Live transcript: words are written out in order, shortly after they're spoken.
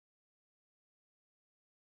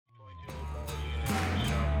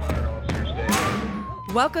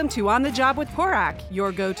Welcome to On the Job with PORAC,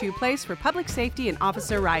 your go-to place for public safety and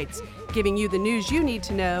officer rights, giving you the news you need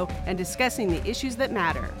to know and discussing the issues that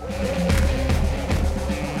matter.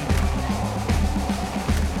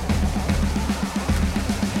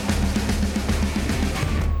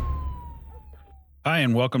 Hi,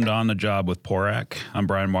 and welcome to On the Job with PORAC. I'm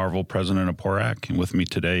Brian Marvel, president of PORAC, and with me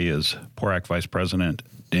today is PORAC Vice President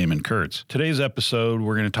Damon Kurtz. Today's episode,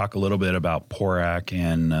 we're going to talk a little bit about PORAC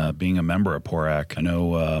and being a member of PORAC. I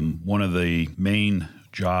know one of the main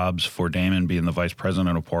jobs for Damon being the vice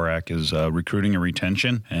president of PORAC is recruiting and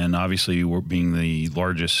retention. And obviously, we're being the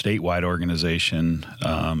largest statewide organization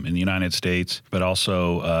in the United States, but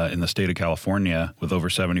also in the state of California with over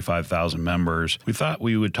 75,000 members. We thought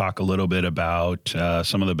we would talk a little bit about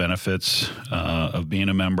some of the benefits of being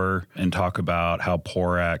a member and talk about how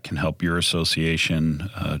PORAC can help your association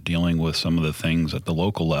dealing with some of the things at the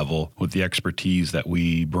local level with the expertise that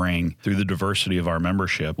we bring through the diversity of our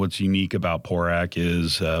membership. What's unique about PORAC is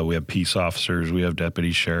we have peace officers, we have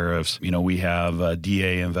deputy sheriffs, we have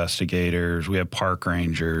DA investigators, we have park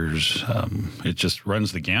rangers. It just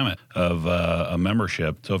runs the gamut of a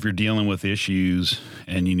membership. So if you're dealing with issues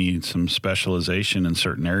and you need some specialization in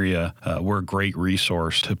certain area, we're a great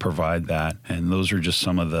resource to provide that. And those are just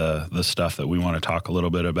some of the stuff that we want to talk a little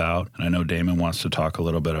bit about. And I know Damon wants to talk a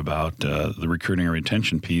little bit about the recruiting and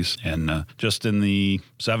retention piece. And just in the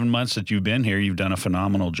 7 months that you've been here, you've done a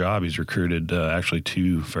phenomenal job. He's recruited actually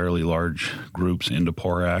two fairly large groups into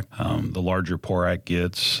PORAC. The larger PORAC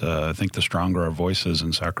gets, I think the stronger our voice is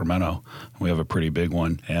in Sacramento. We have a pretty big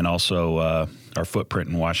one. And also our footprint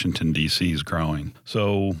in Washington, D.C. is growing.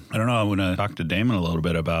 So I don't know, I want to talk to Damon a little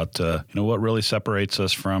bit about, what really separates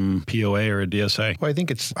us from POA or a DSA. Well, I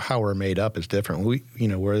think it's how we're made up is different.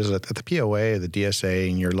 Whereas at the POA, the DSA,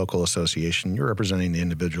 and your local association, you're representing the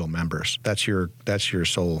individual members. That's your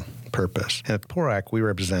sole purpose. And at PORAC, we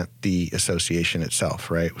represent the association itself,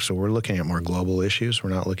 right? So we're looking at more global issues.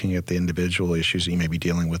 We're not looking at the individual issues that you may be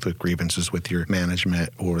dealing with grievances with your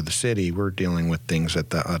management or the city. We're dealing with things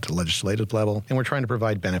at the legislative level, and we're trying to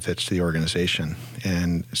provide benefits to the organization.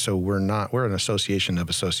 And so we're an association of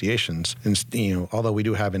associations. And, although we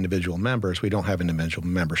do have individual members, we don't have individual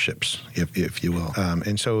memberships, if you will.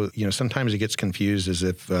 And so, sometimes it gets confused as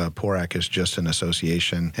if PORAC is just an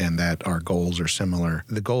association and that our goals are similar.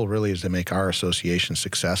 The goal really is to make our association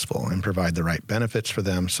successful and provide the right benefits for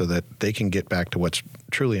them so that they can get back to what's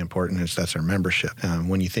truly important, that's our membership.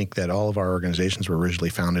 When you think that all of our organizations were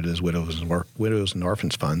originally founded as widows and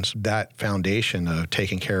orphans funds, that foundation of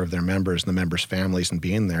taking care of their members and the members' families and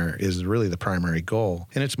being there is really the primary goal.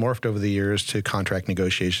 And it's morphed over the years to contract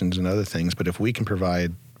negotiations and other things. But if we can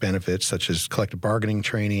provide benefits such as collective bargaining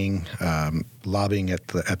training, lobbying at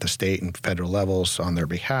the state and federal levels on their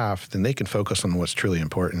behalf, then they can focus on what's truly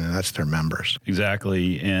important, and that's their members.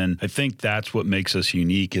 Exactly. And I think that's what makes us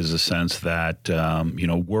unique is the sense that,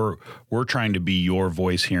 we're trying to be your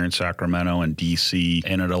voice here in Sacramento and DC,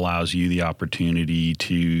 and it allows you the opportunity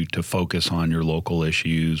to focus on your local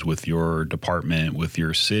issues with your department, with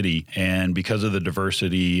your city. And because of the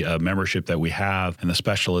diversity of membership that we have and the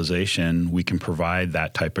specialization, we can provide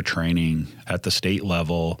that type of training at the state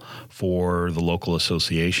level for the local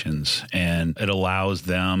associations, and it allows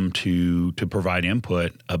them to provide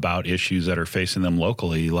input about issues that are facing them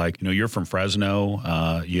locally. Like, you're from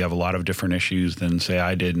Fresno, you have a lot of different issues than say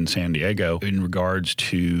I did in San Diego in regards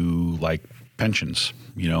to like pensions.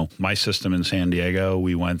 My system in San Diego,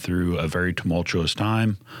 we went through a very tumultuous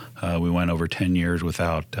time. We went over 10 years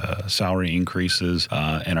without salary increases,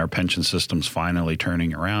 and our pension system's finally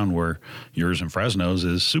turning around where yours in Fresno's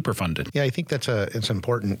is super funded. Yeah, I think it's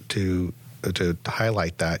important to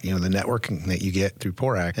highlight that, the networking that you get through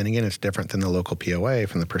PORAC. And again, it's different than the local POA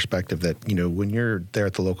from the perspective that, when you're there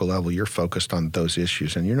at the local level, you're focused on those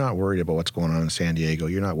issues and you're not worried about what's going on in San Diego.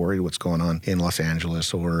 You're not worried what's going on in Los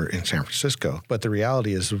Angeles or in San Francisco. But the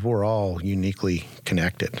reality is we're all uniquely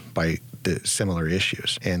connected by the similar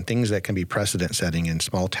issues, and things that can be precedent setting in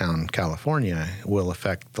small town California will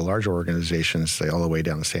affect the larger organizations, say all the way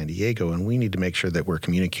down to San Diego. And we need to make sure that we're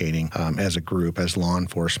communicating as a group, as law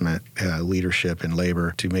enforcement, leadership, and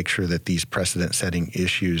labor, to make sure that these precedent setting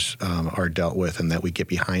issues are dealt with and that we get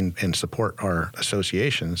behind and support our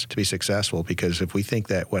associations to be successful. Because if we think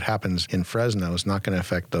that what happens in Fresno is not going to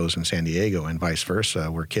affect those in San Diego and vice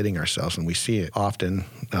versa, we're kidding ourselves. And we see it often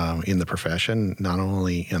in the profession, not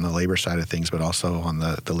only in the labor side of things, but also on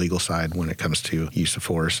the legal side when it comes to use of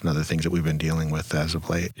force and other things that we've been dealing with as of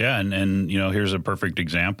late. Yeah, and here's a perfect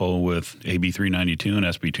example with AB 392 and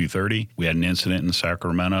SB 230. We had an incident in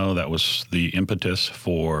Sacramento that was was the impetus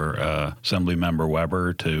for Assemblymember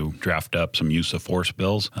Weber to draft up some use of force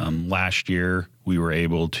bills. Last year, we were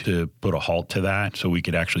able to put a halt to that so we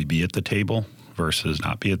could actually be at the table versus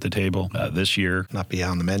not be at the table. This year... Not be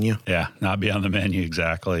on the menu? Yeah, not be on the menu,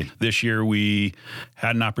 exactly. This year, we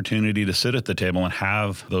had an opportunity to sit at the table and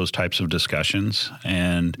have those types of discussions.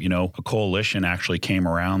 And, a coalition actually came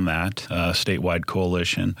around that, a statewide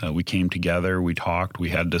coalition. We came together, we talked, we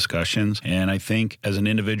had discussions. And I think as an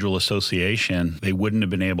individual association, they wouldn't have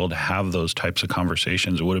been able to have those types of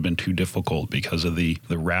conversations. It would have been too difficult because of the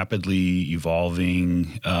rapidly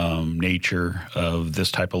evolving nature of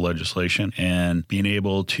this type of legislation. And being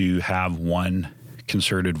able to have one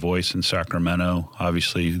concerted voice in Sacramento,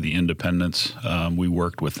 obviously the independents, we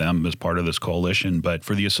worked with them as part of this coalition, but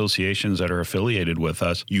for the associations that are affiliated with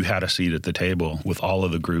us, you had a seat at the table with all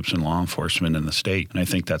of the groups in law enforcement in the state, and I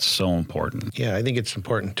think that's so important. Yeah, I think it's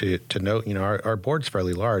important to note, our board's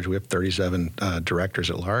fairly large. We have 37 directors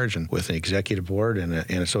at large and with an executive board,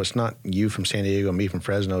 and so it's not you from San Diego, me from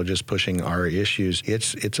Fresno just pushing our issues.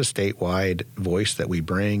 It's a statewide voice that we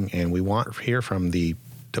bring, and we want to hear from the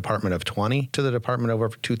Department of 20 to the Department of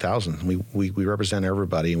over 2,000. We represent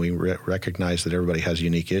everybody, and we recognize that everybody has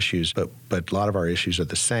unique issues, but a lot of our issues are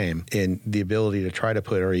the same. And the ability to try to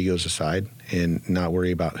put our egos aside and not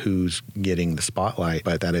worry about who's getting the spotlight,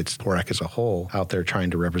 but that it's PORAC as a whole out there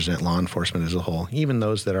trying to represent law enforcement as a whole. Even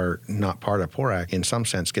those that are not part of PORAC, in some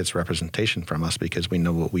sense, gets representation from us because we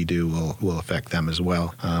know what we do will affect them as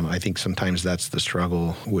well. I think sometimes that's the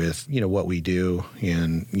struggle with, what we do,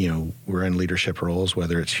 and, we're in leadership roles,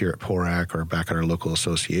 whether it's here at PORAC or back at our local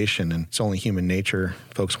association, and it's only human nature.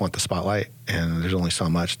 Folks want the spotlight, and there's only so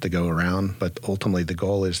much to go around, but ultimately the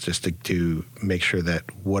goal is just to make sure that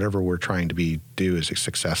whatever we're trying to do is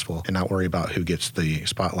successful and not worry about who gets the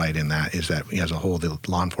spotlight in that, is that as a whole, the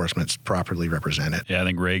law enforcement's properly represented. Yeah, I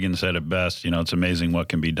think Reagan said it best, it's amazing what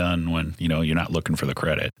can be done when, you're not looking for the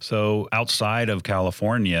credit. So outside of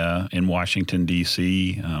California, in Washington,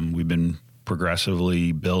 D.C., we've been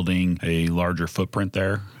progressively building a larger footprint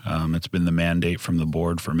there. It's been the mandate from the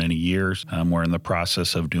board for many years. We're in the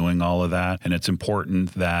process of doing all of that, and it's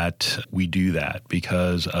important that we do that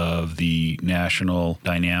because of the national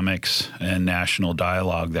dynamics and national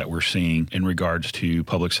dialogue that we're seeing in regards to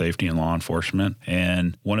public safety and law enforcement.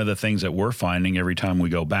 And one of the things that we're finding every time we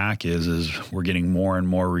go back is we're getting more and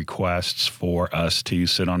more requests for us to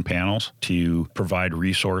sit on panels, to provide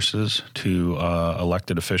resources to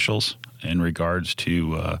elected officials in regards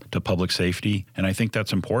to public safety. And I think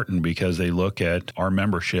that's important because they look at our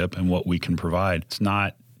membership and what we can provide. It's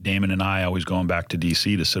not Damon and I always going back to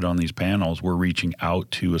D.C. to sit on these panels. We're reaching out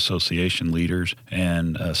to association leaders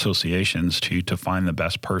and associations to find the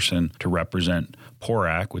best person to represent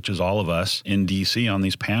PORAC, which is all of us in D.C. on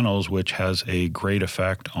these panels, which has a great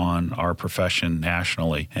effect on our profession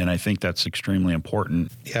nationally. And I think that's extremely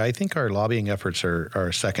important. Yeah, I think our lobbying efforts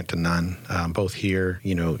are second to none, both here,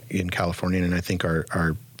 in California, and I think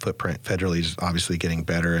our footprint federally is obviously getting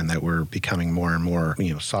better, and that we're becoming more and more,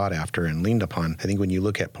 sought after and leaned upon. I think when you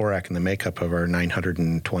look at PORAC and the makeup of our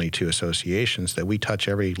 922 associations, that we touch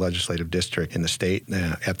every legislative district in the state,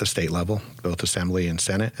 at the state level, both Assembly and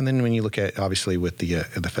Senate. And then when you look at, obviously, with the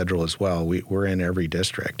federal as well, we're in every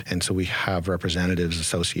district. And so we have representatives,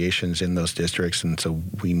 associations in those districts, and so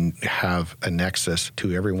we have a nexus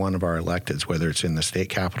to every one of our electeds, whether it's in the state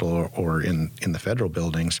capitol or in the federal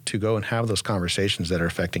buildings, to go and have those conversations that are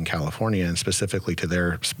affecting California, and specifically to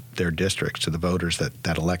their districts, to the voters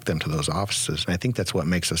that elect them to those offices. And I think that's what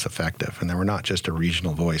makes us effective. And then we're not just a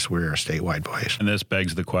regional voice, we're a statewide voice. And this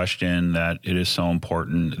begs the question that it is so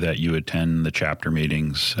important that you attend the chapter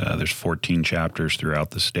meetings. There's 14 chapters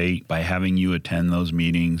throughout the state. By having you attend those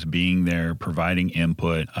meetings, being there, providing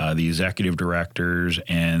input, the executive directors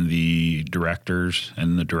and the directors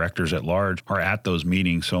at large are at those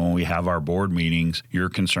meetings. So when we have our board meetings, your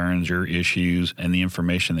concerns, your issues, and the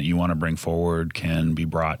information that you want to bring forward can be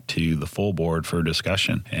brought to the full board for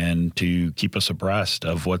discussion and to keep us abreast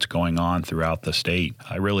of what's going on throughout the state.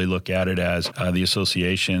 I really look at it as the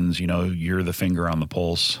associations, you're the finger on the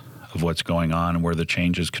pulse of what's going on and where the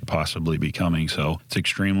changes could possibly be coming. So it's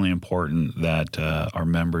extremely important that our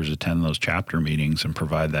members attend those chapter meetings and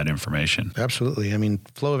provide that information. Absolutely. I mean,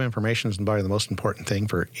 flow of information is probably the most important thing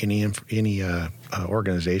for any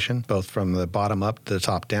organization, both from the bottom up to the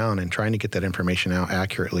top down, and trying to get that information out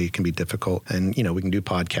accurately can be difficult. And, we can do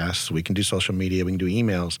podcasts, we can do social media, we can do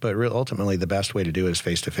emails, but ultimately the best way to do it is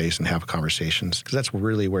face-to-face and have conversations, because that's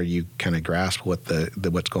really where you kind of grasp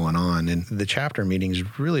what's going on. And the chapter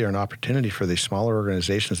meetings really are not opportunity for these smaller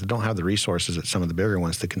organizations that don't have the resources that some of the bigger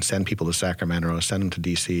ones that can send people to Sacramento or send them to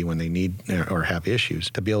D.C. when they need or have issues,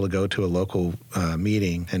 to be able to go to a local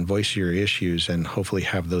meeting and voice your issues and hopefully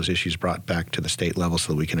have those issues brought back to the state level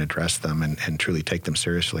so that we can address them and truly take them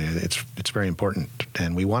seriously. It's very important,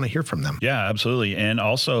 and we want to hear from them. Yeah, absolutely. And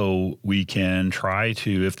also we can try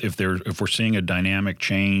to, if we're seeing a dynamic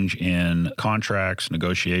change in contracts,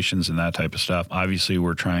 negotiations, and that type of stuff, obviously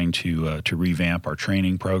we're trying to revamp our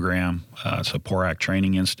training program. So PORAC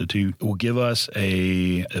Training Institute will give us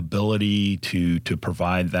a ability to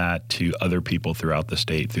provide that to other people throughout the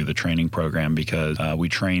state through the training program, because we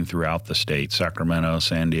train throughout the state: Sacramento,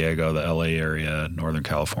 San Diego, the LA area, Northern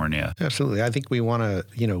California. Absolutely. I think we want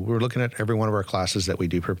to, we're looking at every one of our classes that we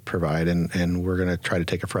do provide, and we're going to try to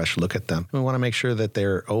take a fresh look at them. We want to make sure that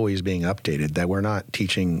they're always being updated, that we're not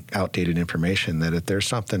teaching outdated information, that if there's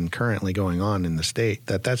something currently going on in the state,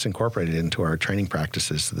 that's incorporated into our training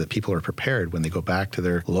practices so that people are prepared when they go back to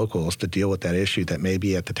their locals to deal with that issue that may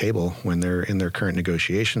be at the table when they're in their current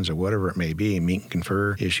negotiations or whatever it may be, meet and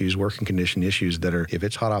confer issues, working condition issues that are, if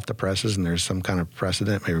it's hot off the presses and there's some kind of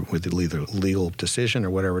precedent with either legal decision or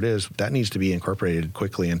whatever it is, that needs to be incorporated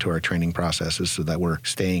quickly into our training processes so that we're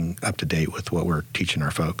staying up to date with what we're teaching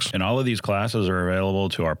our folks. And all of these classes are available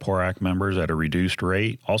to our PORAC members at a reduced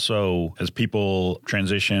rate. Also, as people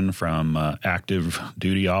transition from active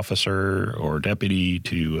duty officer or deputy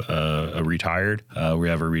to a retired, we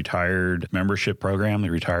have a retired membership program, the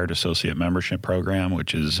Retired Associate Membership Program,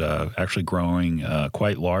 which is actually growing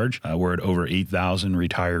quite large. We're at over 8,000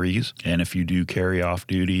 retirees. And if you do carry off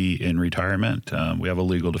duty in retirement, we have a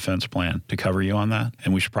legal defense plan to cover you on that.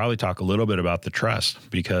 And we should probably talk a little bit about the trust,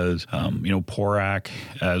 because, PORAC,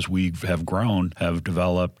 as we have grown, have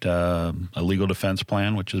developed a legal defense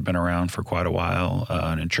plan, which has been around for quite a while,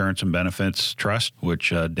 an insurance and benefits trust,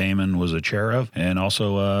 which Damon was a chair of, and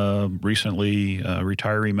also recently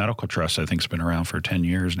retiree medical trust, I think, has been around for 10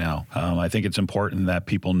 years now. I think it's important that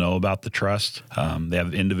people know about the trust. They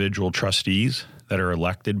have individual trustees that are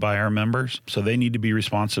elected by our members, so they need to be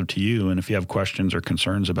responsive to you. And if you have questions or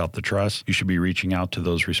concerns about the trust, you should be reaching out to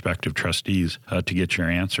those respective trustees to get your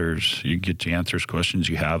answers. You get the answers, questions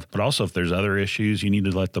you have. But also, if there's other issues, you need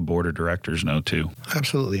to let the board of directors know too.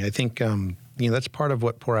 Absolutely. I think that's part of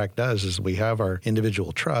what PORAC does is we have our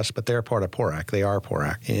individual trusts, but they're part of PORAC. They are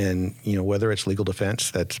PORAC. And, whether it's legal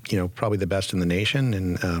defense, that's, probably the best in the nation,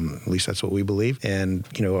 and at least that's what we believe. And,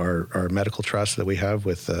 our medical trust that we have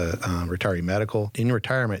with retiree medical. In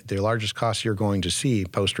retirement, the largest cost you're going to see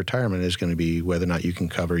post-retirement is going to be whether or not you can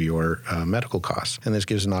cover your medical costs. And this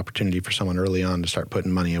gives an opportunity for someone early on to start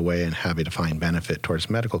putting money away and have a defined benefit towards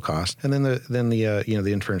medical costs. And then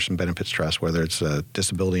the insurance and benefits trust, whether it's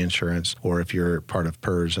disability insurance or if you're part of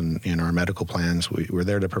PERS and in our medical plans, we're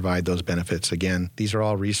there to provide those benefits. Again, these are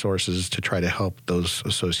all resources to try to help those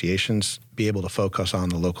associations be able to focus on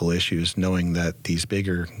the local issues, knowing that these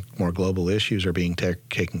bigger, more global issues are being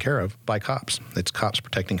taken care of by cops. It's cops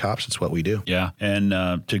protecting cops. It's what we do. Yeah. And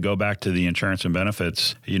to go back to the insurance and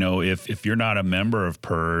benefits, if you're not a member of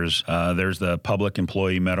PERS, there's the Public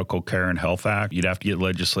Employee Medical Care and Health Act. You'd have to get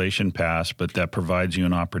legislation passed, but that provides you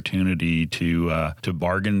an opportunity to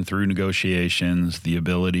bargain through negotiations, the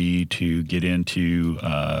ability to get into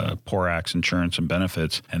PORAC's insurance and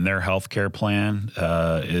benefits. And their health care plan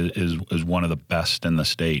is one of the best in the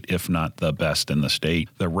state, if not the best in the state.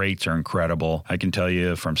 The rates are incredible. I can tell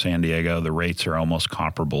you from San Diego, the rates are almost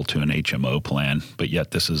comparable to an HMO plan, but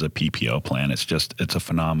yet this is a PPO plan. It's a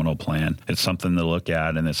phenomenal plan. It's something to look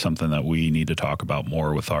at, and it's something that we need to talk about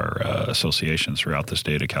more with our associations throughout the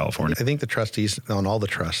state of California. I think the trustees on all the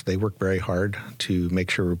trusts, they work very hard to make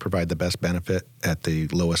sure we provide the best benefit at the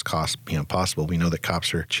lowest cost possible. We know that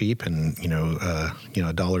cops are cheap, and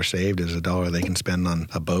a dollar saved is a dollar they can spend on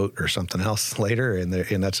a boat or something else later, and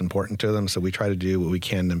that's important to them. So we try to do what we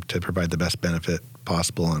can to provide the best benefit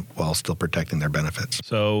possible while still protecting their benefits.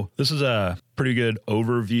 So this is a pretty good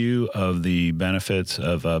overview of the benefits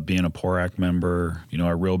of being a PORAC member.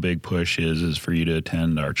 Our real big push is for you to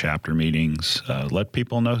attend our chapter meetings. Let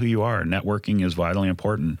people know who you are. Networking is vitally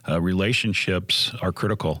important. Relationships are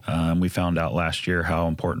critical. We found out last year how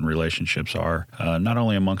important relationships are, not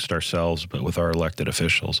only amongst ourselves, but with our elected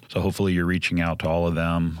officials. So hopefully you're reaching out to all of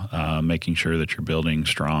them, making sure that you're building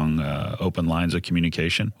strong, open lines of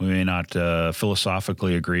communication. We may not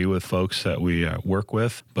philosophically agree with folks that we work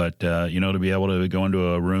with, but, to be be able to go into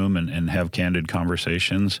a room and have candid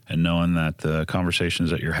conversations, and knowing that the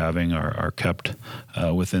conversations that you're having are kept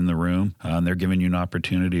within the room. And they're giving you an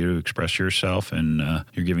opportunity to express yourself, and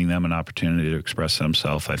you're giving them an opportunity to express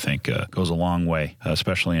themselves, I think goes a long way,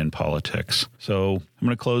 especially in politics. So I'm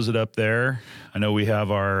going to close it up there. I know we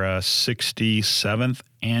have our 67th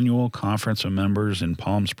annual Conference of Members in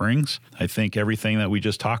Palm Springs. I think everything that we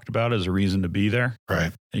just talked about is a reason to be there.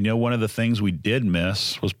 Right. And one of the things we did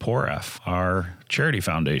miss was PORAF, our charity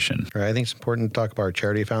foundation. Right. I think it's important to talk about our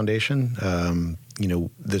charity foundation.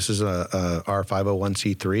 This is our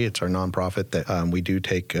 501c3. It's our nonprofit that we do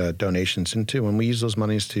take donations into, and we use those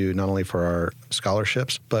monies to not only for our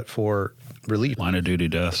scholarships, but for relief. Line of duty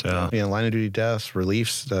deaths, yeah. Line of duty deaths, relief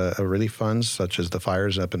funds such as the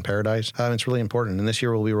fires up in Paradise. It's really important. And this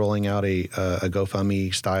year we'll be rolling out a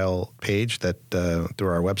GoFundMe style page that through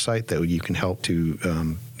our website that you can help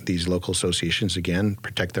to these local associations, again,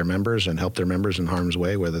 protect their members and help their members in harm's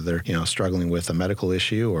way, whether they're, struggling with a medical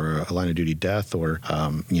issue or a line of duty death or,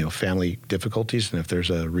 family difficulties. And if there's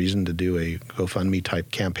a reason to do a GoFundMe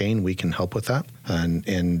type campaign, we can help with that.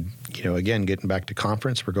 And again, getting back to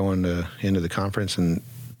conference, we're going into the conference, and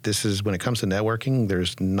this is, when it comes to networking,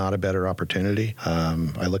 there's not a better opportunity.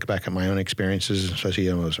 I look back at my own experiences, especially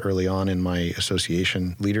I was early on in my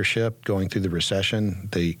association leadership, going through the recession.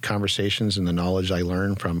 The conversations and the knowledge I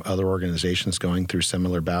learned from other organizations going through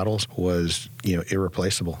similar battles was,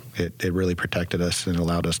 irreplaceable. It really protected us and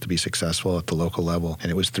allowed us to be successful at the local level.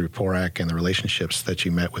 And it was through PORAC and the relationships that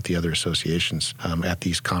you met with the other associations at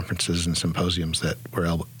these conferences and symposiums that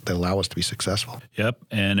allow us to be successful. Yep.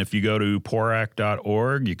 And if you go to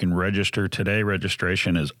PORAC.org, you can register today.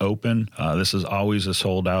 Registration is open. This is always a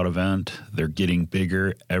sold-out event. They're getting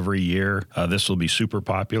bigger every year. This will be super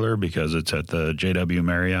popular because it's at the JW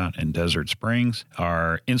Marriott in Desert Springs.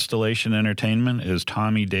 Our installation entertainment is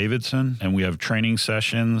Tommy Davidson, and we have training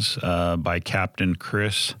sessions by Captain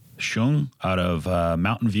Chris Shung out of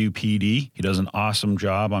Mountain View PD. He does an awesome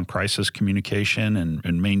job on crisis communication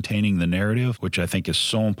and maintaining the narrative, which I think is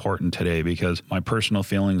so important today, because my personal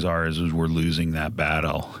feelings is we're losing that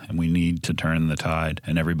battle and we need to turn the tide,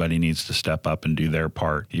 and everybody needs to step up and do their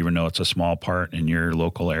part, even though it's a small part in your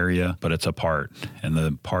local area, but it's a part, and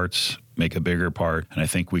the parts make a bigger part. And I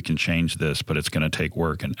think we can change this, but it's going to take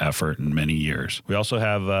work and effort and many years. We also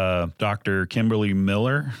have Dr. Kimberly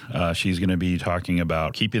Miller. She's going to be talking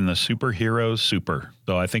about keeping the superheroes super.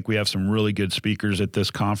 So I think we have some really good speakers at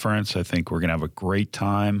this conference. I think we're going to have a great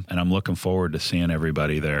time, and I'm looking forward to seeing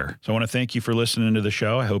everybody there. So I want to thank you for listening to the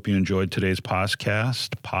show. I hope you enjoyed today's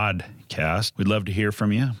podcast. We'd love to hear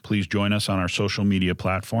from you. Please join us on our social media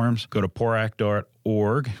platforms. Go to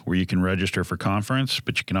PORAC.org, where you can register for conference,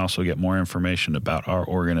 but you can also get more information about our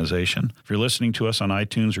organization. If you're listening to us on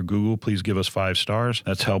iTunes or Google, please give us 5 stars.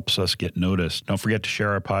 That helps us get noticed. Don't forget to share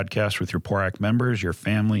our podcast with your PORAC members, your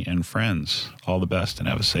family, and friends. All the best, and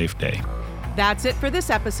have a safe day. That's it for this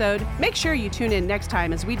episode. Make sure you tune in next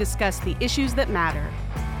time as we discuss the issues that matter.